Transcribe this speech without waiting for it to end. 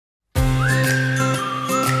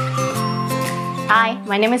Hi,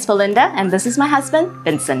 my name is Belinda and this is my husband,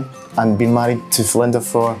 Vincent. I've been married to Belinda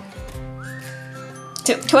for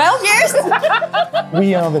 12 years?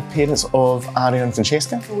 We are the parents of Ari and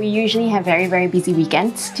Francesca. We usually have very busy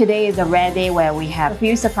weekends. Today is a rare day where we have a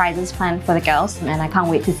few surprises planned for the girls and I can't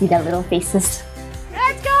wait to see their little faces.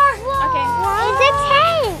 Let's go! Okay. It's a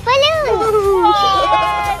tank! Balloon!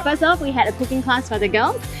 First off, we had a cooking class for the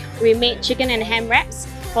girls. We made chicken and ham wraps,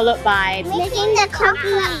 followed by Making the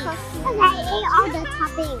cookies. I ate all the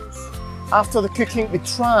toppings. After the cooking, we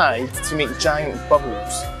tried to make giant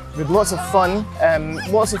bubbles. We had lots of fun,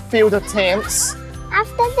 lots of failed attempts.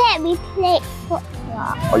 After that, we played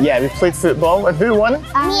football. Oh yeah, we played football. And who won? Me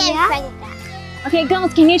and Frank. Okay,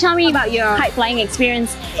 girls, can you tell me about your kite flying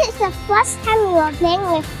experience? It's the first time we were playing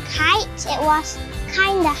with kites. It was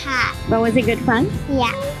kinda hard. But was it good fun?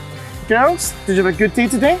 Yeah. Girls, did you have a good day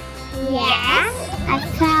today? Yes. I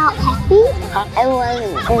felt happy. It was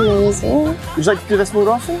amazing. Would you like to do this more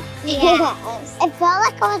often? Yes. It felt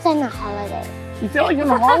like I was on a holiday. You feel like you're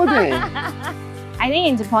on a holiday. I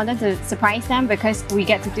think it's important to surprise them because we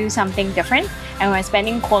get to do something different and we're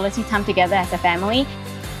spending quality time together as a family.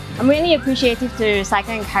 I'm really appreciative to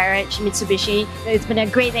Cycle and Courage Mitsubishi. It's been a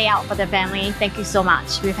great day out for the family. Thank you so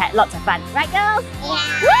much. We've had lots of fun. Right, girls?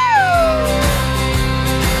 Yeah. Woo!